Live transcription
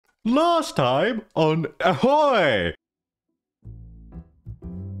Last time on EHoY!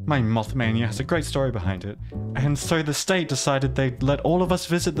 My Mothmania has a great story behind it, and so the state decided they'd let all of us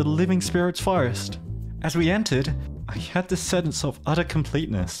visit the Living Spirits Forest. As we entered, I had this sense of utter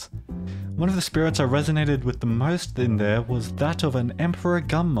completeness. One of the spirits I resonated with the most in there was that of an Emperor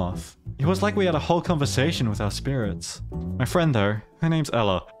Gum Moth. It was like we had a whole conversation with our spirits. My friend though, her name's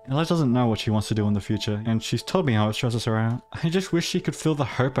Ella. Ella doesn't know what she wants to do in the future, and she's told me how it stresses her out. I just wish she could feel the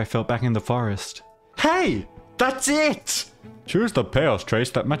hope I felt back in the forest. Hey! That's it! Choose the chaos trace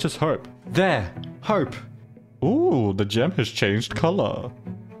that matches hope. There. Hope. Ooh, the gem has changed color.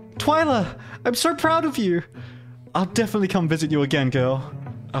 Twyla! I'm so proud of you! I'll definitely come visit you again, girl.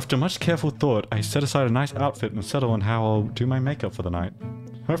 After much careful thought, I set aside a nice outfit and settle on how I'll do my makeup for the night.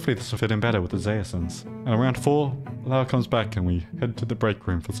 Hopefully this will fit in better with the Zayassans. And around 4, Lau comes back and we head to the break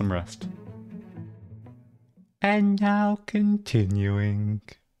room for some rest. And now continuing.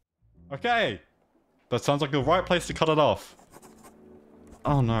 Okay! That sounds like the right place to cut it off.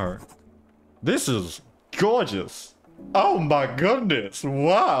 Oh no. This is gorgeous! Oh my goodness!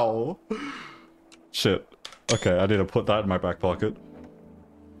 Wow! Shit. Okay, I need to put that in my back pocket.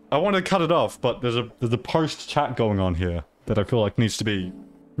 I want to cut it off, but there's a post chat going on here that I feel like needs to be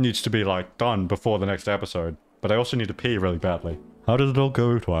like done before the next episode. But I also need to pee really badly. How did it all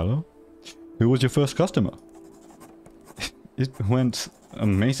go, Twyla? Who was your first customer? It went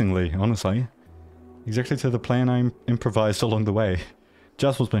amazingly, honestly. Exactly to the plan I improvised along the way.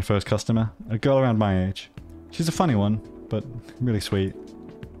 Jazz was my first customer, a girl around my age. She's a funny one, but really sweet.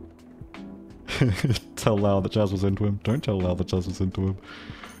 Tell Lau that Jazz was into him. Don't tell Lau that Jazz was into him.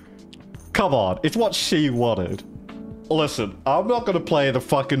 Come on, it's what she wanted. Listen, I'm not gonna play the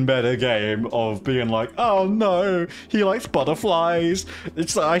fucking meta game of being like, oh no, he likes butterflies.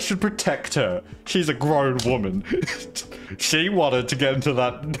 I should protect her. She's a grown woman. She wanted to get into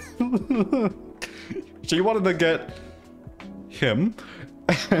that. She wanted to get him.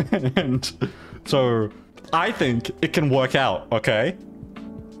 And so I think it can work out, okay?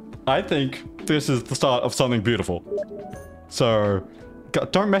 I think this is the start of something beautiful. So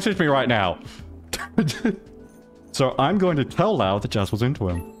don't message me right now. So I'm going to tell Lau that Jazz was into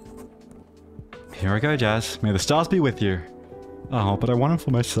him. Here I go, Jazz. May the stars be with you. Oh, but I want him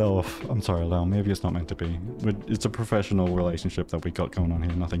for myself. I'm sorry, Lau. Maybe it's not meant to be. It's a professional relationship that we got going on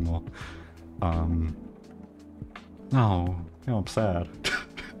here. Nothing more. Oh, I'm sad.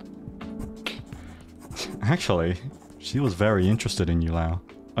 Actually, she was very interested in you, Lau.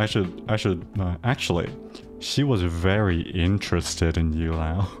 Actually, she was very interested in you,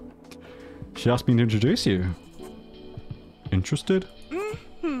 Lau. She asked me to introduce you. Interested?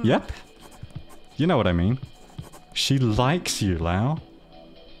 Mm-hmm. Yep. You know what I mean. She likes you, Lau.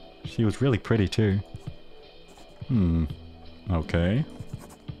 She was really pretty too. Okay.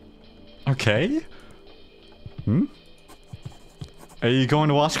 Okay? Are you going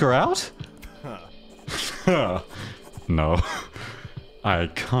to ask her out? No. I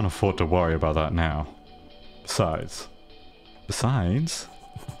can't afford to worry about that now. Besides,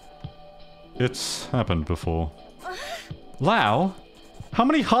 it's happened before. Lau? How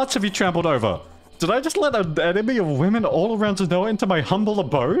many hearts have you trampled over? Did I just let an enemy of women all around Zenoa into my humble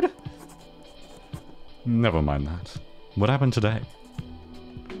abode? Never mind that. What happened today?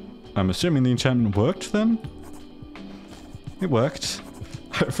 I'm assuming the enchantment worked then? It worked.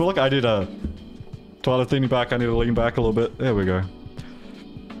 I feel like I did a toilet leaning back. I need to lean back a little bit. There we go.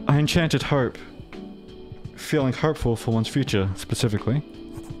 I enchanted hope. Feeling hopeful for one's future, specifically.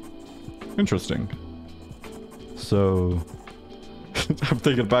 Interesting. So... I'm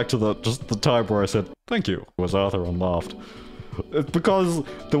thinking back to just the time where I said, thank you, was Arthur and laughed. It's because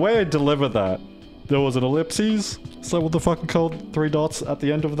the way I delivered that, there was an ellipses, so what the fucking called 3 dots at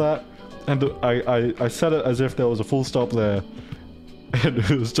the end of that, and I said it as if there was a full stop there, and it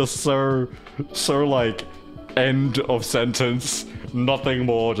was just so like, end of sentence, nothing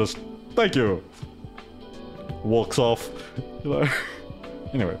more, just, thank you. Walks off, you know.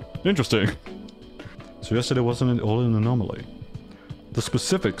 Anyway, interesting. So yesterday wasn't all an anomaly. The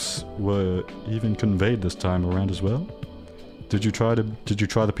specifics were even conveyed this time around as well. Did you try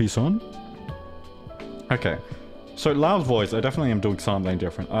the piece on? Okay. So Lau's voice, I definitely am doing something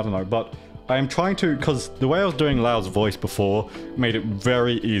different. I don't know, but I am trying to, because the way I was doing Lau's voice before made it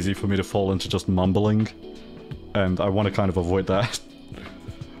very easy for me to fall into just mumbling. And I want to kind of avoid that.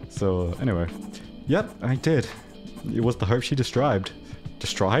 So anyway. Yep, I did. It was the hope she described.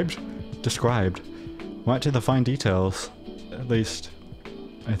 Described? Right to the fine details. At least,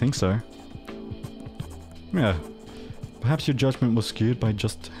 I think so. Yeah. Perhaps your judgment was skewed by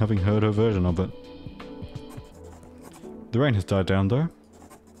just having heard her version of it. The rain has died down though.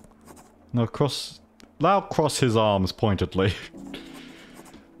 Now Lau cross his arms pointedly.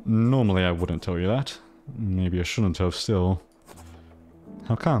 Normally I wouldn't tell you that. Maybe I shouldn't have still.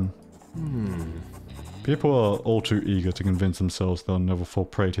 How come? People are all too eager to convince themselves they'll never fall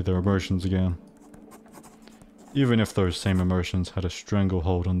prey to their emotions again. Even if those same emotions had a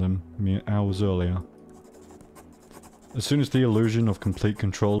stranglehold on them mere hours earlier. As soon as the illusion of complete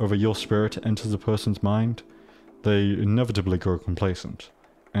control over your spirit enters a person's mind, they inevitably grow complacent.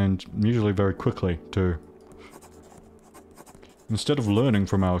 And usually very quickly, too. Instead of learning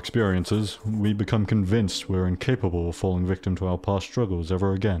from our experiences, we become convinced we're incapable of falling victim to our past struggles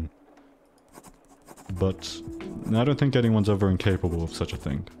ever again. But I don't think anyone's ever incapable of such a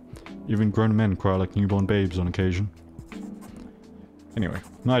thing. Even grown men cry like newborn babes on occasion. Anyway,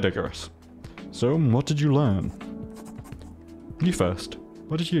 I digress. So, what did you learn? You first.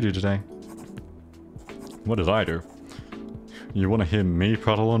 What did you do today? What did I do? You want to hear me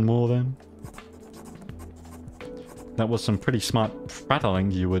prattle on more then? That was some pretty smart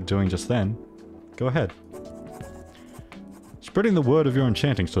prattling you were doing just then. Go ahead. Spreading the word of your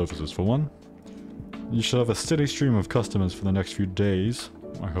enchanting services, for one. You should have a steady stream of customers for the next few days,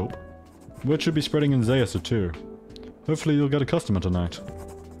 I hope. Word should be spreading in Zeus too. Hopefully you'll get a customer tonight.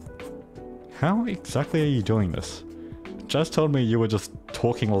 How exactly are you doing this? Jazz told me you were just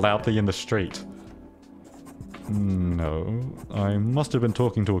talking loudly in the street. No, I must have been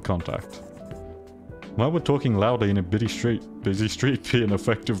talking to a contact. Why would talking loudly in a busy street be an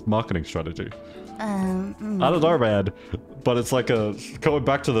effective marketing strategy? I don't know, man. But it's like going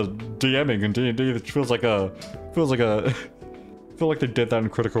back to the DMing in D&D, it feels like I feel like they did that in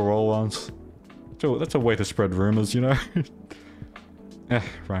Critical Role once. So that's a way to spread rumors, you know?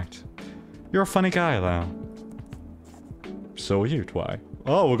 Right. You're a funny guy, though. So are you, Twy.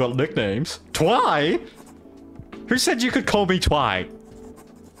 Oh, we got nicknames. Twy? Who said you could call me Twy?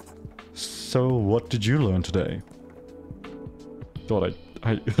 So, what did you learn today? Thought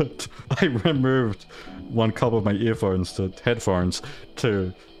I removed one cup of my earphones to headphones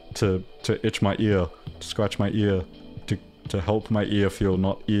to itch my ear, to scratch my ear, to help my ear feel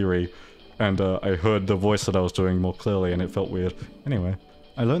not eerie, and I heard the voice that I was doing more clearly and it felt weird. Anyway,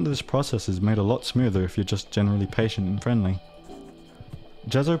 I learned that this process is made a lot smoother if you're just generally patient and friendly.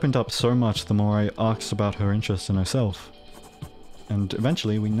 Jazz opened up so much the more I asked about her interest in herself. And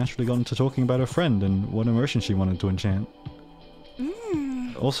eventually we naturally got into talking about her friend and what emotion she wanted to enchant.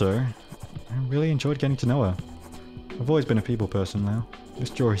 Also, I really enjoyed getting to know her. I've always been a people person now. This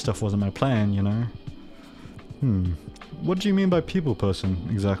jewelry stuff wasn't my plan, you know. What do you mean by people person,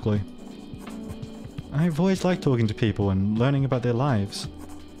 exactly? I've always liked talking to people and learning about their lives.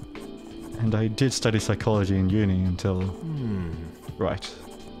 And I did study psychology in uni until... Right.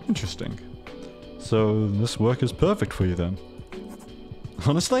 Interesting. So this work is perfect for you then?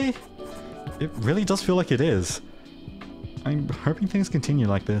 Honestly, it really does feel like it is. I'm hoping things continue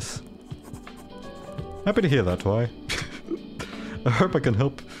like this. Happy to hear that, Twy. I hope I can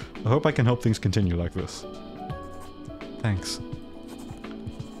help things continue like this. Thanks.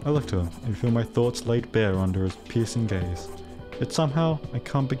 I look to him and feel my thoughts laid bare under his piercing gaze. Yet somehow, I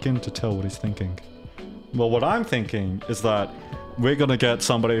can't begin to tell what he's thinking. Well, what I'm thinking is that we're gonna get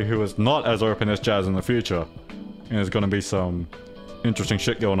somebody who is not as open as Jazz in the future. And there's gonna be some interesting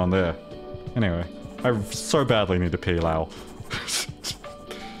shit going on there. Anyway, I so badly need to pee, Lau.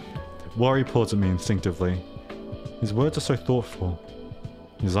 Worry pawed at me instinctively. His words are so thoughtful.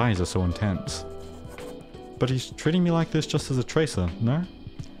 His eyes are so intense. But he's treating me like this just as a tracer, no?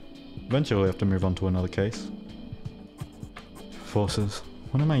 Eventually I'll have to move on to another case. Forces.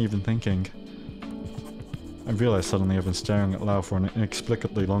 What am I even thinking? I realize suddenly I've been staring at Lau for an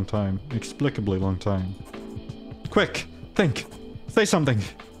inexplicably long time. Quick! Think! Say something!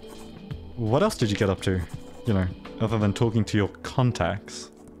 What else did you get up to? You know, other than talking to your contacts.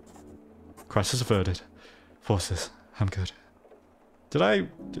 Crisis averted. Forces. I'm good. Did I...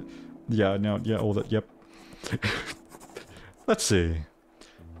 Yeah, no, yeah, all that, yep. Let's see.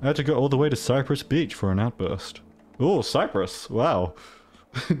 I had to go all the way to Cypress Beach for an outburst. Oh, Cyprus! Wow.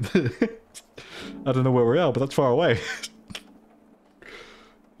 I don't know where we are, but that's far away.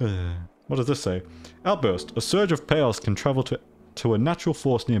 What does this say? Outburst. A surge of chaos can travel to a natural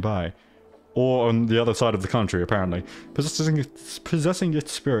force nearby. Or on the other side of the country, apparently. Possessing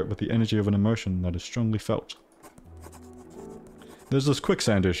its spirit with the energy of an emotion that is strongly felt. There's this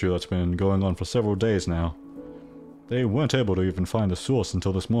quicksand issue that's been going on for several days now. They weren't able to even find the source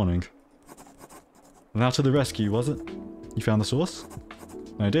until this morning. Now to the rescue, was it? You found the source?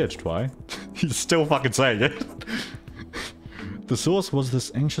 I did, Twy. He's still fucking saying it. The source was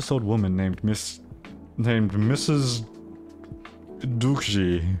this anxious old woman named Mrs.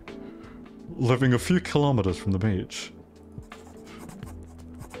 Dukji. living a few kilometers from the beach.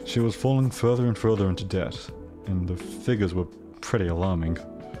 She was falling further and further into debt, and the figures were pretty alarming.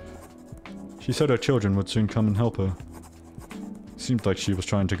 She said her children would soon come and help her. Seemed like she was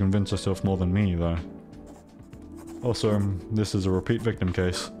trying to convince herself more than me, though. Also, this is a repeat victim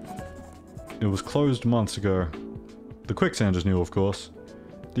case. It was closed months ago. The quicksand is new, of course.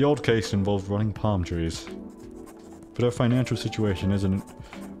 The old case involved running palm trees. But her financial situation hasn't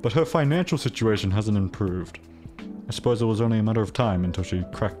improved. I suppose it was only a matter of time until she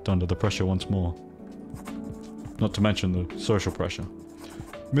cracked under the pressure once more. Not to mention the social pressure.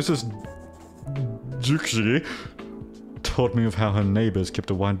 Mrs. Juxi told me of how her neighbors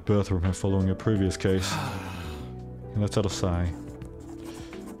kept a wide berth from her following a previous case. And let's out a sigh.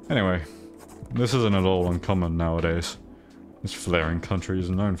 Anyway, this isn't at all uncommon nowadays. This flaring country is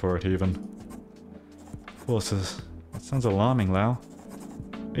known for it even. Forces. That sounds alarming, Lau.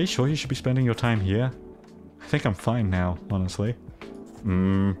 Are you sure you should be spending your time here? I think I'm fine now, honestly.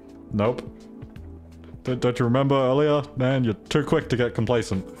 Nope. Don't you remember earlier? Man, you're too quick to get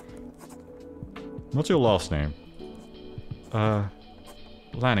complacent. What's your last name?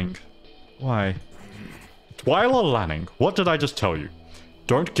 Lanning. Why? Twyla Lanning, what did I just tell you?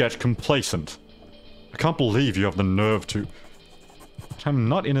 Don't get complacent. I can't believe you have the nerve to... But I'm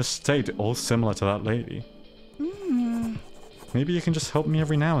not in a state all similar to that lady. Maybe you can just help me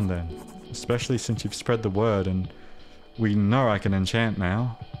every now and then. Especially since you've spread the word and we know I can enchant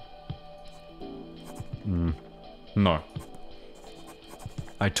now. No.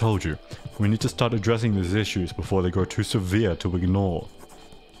 I told you, we need to start addressing these issues before they grow too severe to ignore.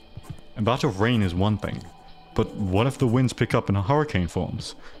 A bout of rain is one thing, but what if the winds pick up and a hurricane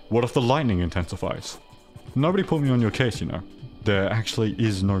forms? What if the lightning intensifies? Nobody put me on your case, you know. There actually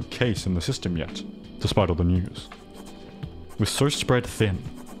is no case in the system yet, despite all the news. We're so spread thin,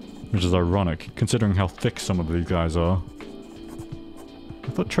 which is ironic, considering how thick some of these guys are. I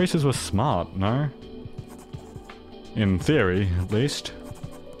thought tracers were smart, no? In theory, at least.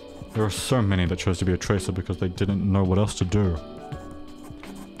 There are so many that chose to be a tracer because they didn't know what else to do.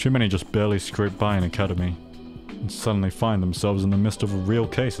 Too many just barely scrape by an academy, and suddenly find themselves in the midst of real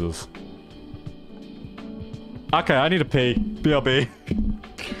cases. Okay, I need to pee. BRB.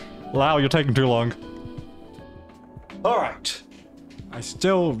 Lau, you're taking too long. Alright. I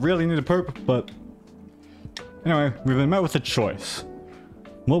still really need to poop, but... Anyway, we've been met with a choice.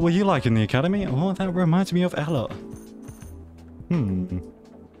 What were you like in the academy? Oh, that reminds me of Ella. That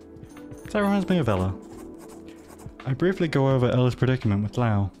reminds me of Ella. I briefly go over Ella's predicament with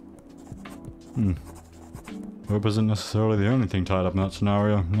Lau. Hope isn't necessarily the only thing tied up in that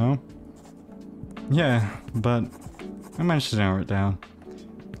scenario, no? Yeah, but I managed to narrow it down.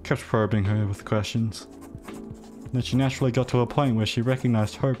 Kept probing her with questions. Then she naturally got to a point where she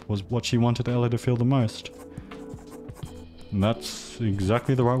recognized hope was what she wanted Ella to feel the most. And that's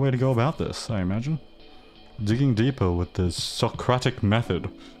exactly the right way to go about this, I imagine. Digging deeper with the Socratic method.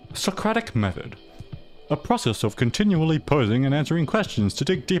 Socratic method. A process of continually posing and answering questions to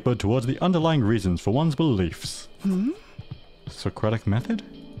dig deeper towards the underlying reasons for one's beliefs. Socratic method?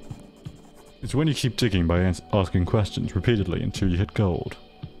 It's when you keep digging by asking questions repeatedly until you hit gold.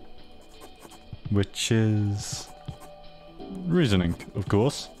 Which is... reasoning, of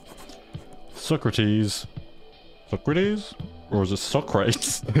course. Socrates... Socrates? Or is it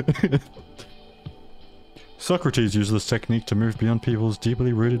Socrates? Socrates used this technique to move beyond people's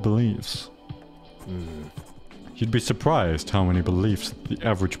deeply rooted beliefs. You'd be surprised how many beliefs the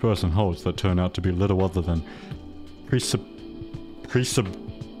average person holds that turn out to be little other than presuppositions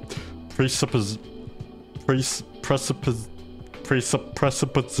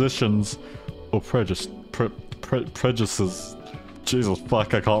or prejudices. Jesus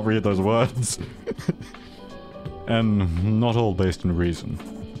fuck, I can't read those words. And not all based in reason.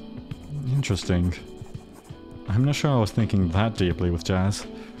 Interesting. I'm not sure I was thinking that deeply with Jazz.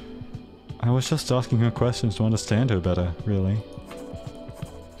 I was just asking her questions to understand her better, really.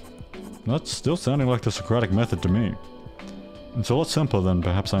 That's still sounding like the Socratic method to me. It's a lot simpler than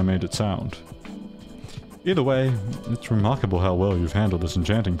perhaps I made it sound. Either way, it's remarkable how well you've handled this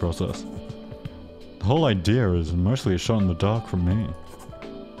enchanting process. The whole idea is mostly a shot in the dark from me.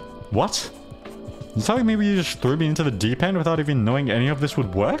 What? You're telling me you just threw me into the deep end without even knowing any of this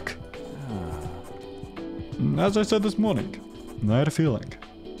would work? As I said this morning, I had a feeling.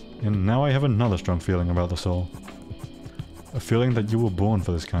 And now I have another strong feeling about this all. A feeling that you were born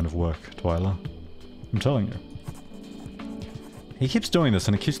for this kind of work, Twyla. I'm telling you. He keeps doing this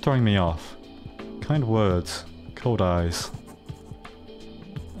and it keeps throwing me off. Kind words, cold eyes.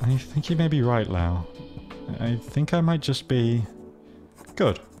 I think you may be right, Lau. I think I might just be...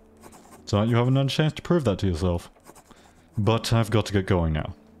 Good. Tonight you haven't had a chance to prove that to yourself. But I've got to get going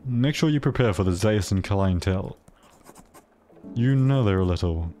now. Make sure you prepare for the Zayasan clientele. You know they're a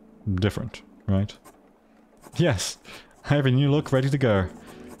little different, right? Yes, I have a new look ready to go.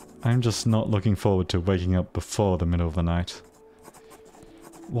 I'm just not looking forward to waking up before the middle of the night.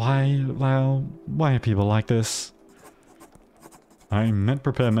 Why, well, why are people like this? I meant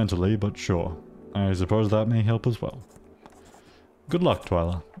prepare mentally, but sure. I suppose that may help as well. Good luck,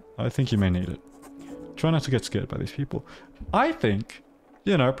 Twyla. I think you may need it. Try not to get scared by these people. I think,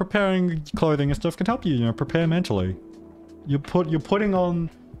 you know, preparing clothing and stuff can help you, you know, prepare mentally. You're putting on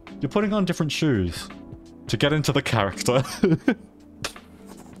different shoes to get into the character.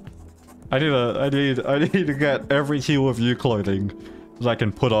 I need to get every hue of you clothing that I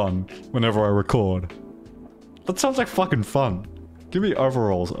can put on whenever I record. That sounds like fucking fun. Give me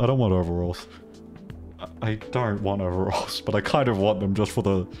overalls. I don't want overalls. I don't want overalls, but I kind of want them just for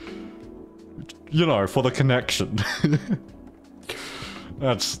the, you know, for the connection.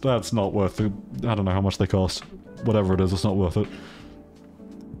 That's not worth it. I don't know how much they cost. Whatever it is, it's not worth it.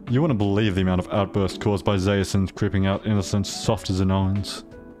 You wouldn't believe the amount of outbursts caused by Zayasans creeping out innocents soft as an orange.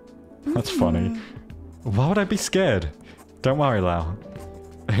 That's funny. Why would I be scared? Don't worry, Lau.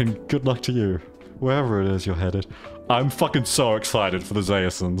 And good luck to you, wherever it is you're headed. I'm fucking so excited for the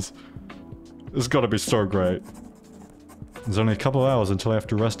Zayasans. It's gotta be so great. There's only a couple of hours until I have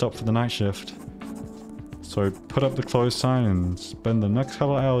to rest up for the night shift. So put up the close sign and spend the next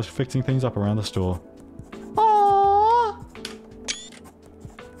couple of hours fixing things up around the store. Aww.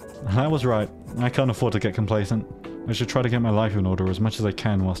 I was right. I can't afford to get complacent. I should try to get my life in order as much as I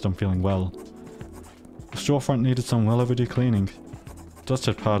can whilst I'm feeling well. The storefront needed some well overdue cleaning. Dust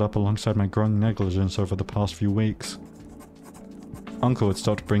had piled up alongside my growing negligence over the past few weeks. Uncle had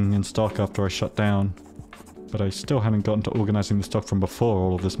stopped bringing in stock after I shut down, but I still hadn't gotten to organizing the stock from before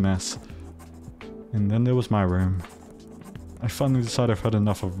all of this mess. And then there was my room. I finally decided I've had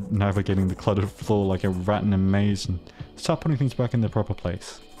enough of navigating the cluttered floor like a rat in a maze and start putting things back in their proper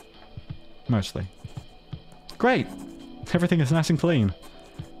place. Mostly. Great! Everything is nice and clean.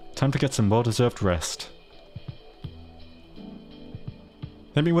 Time to get some well-deserved rest.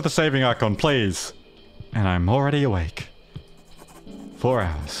 Hit me with a saving icon, please! And I'm already awake. 4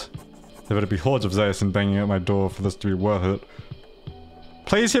 hours. There better be hordes of Zayasan banging at my door for this to be worth it.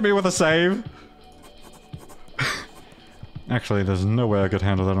 Please hit me with a save! Actually, there's no way I could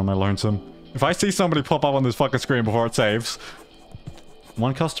handle that on my lonesome. If I see somebody pop up on this fucking screen before it saves...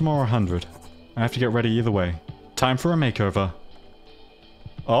 1 customer or 100. I have to get ready either way. Time for a makeover.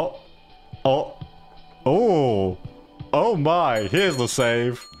 Oh. Oh. Oh. Oh my, here's the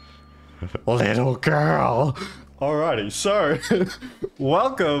save. Little girl. Alrighty, so,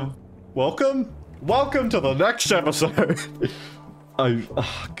 welcome to the next episode.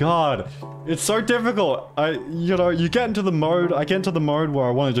 Oh God, it's so difficult. You know, you get into the mode, I get into the mode where I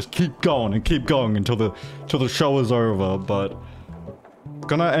want to just keep going until the show is over, but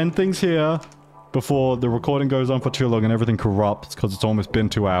gonna end things here before the recording goes on for too long and everything corrupts, because it's almost been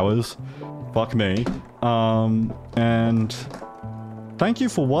 2 hours. Fuck me. And thank you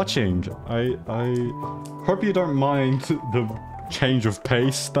for watching. I hope you don't mind the change of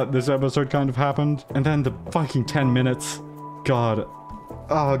pace that this episode kind of happened. And then the fucking 10 minutes. God.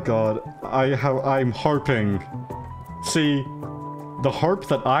 Oh God. I'm hoping. See, the hope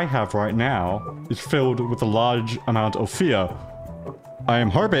that I have right now is filled with a large amount of fear. I am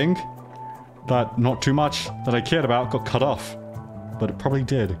hoping that not too much that I cared about got cut off. But it probably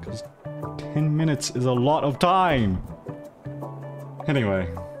did, because 10 minutes is a lot of time. Anyway,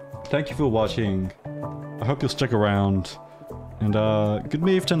 thank you for watching. I hope you'll stick around. And good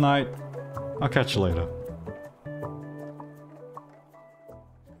move tonight. I'll catch you later.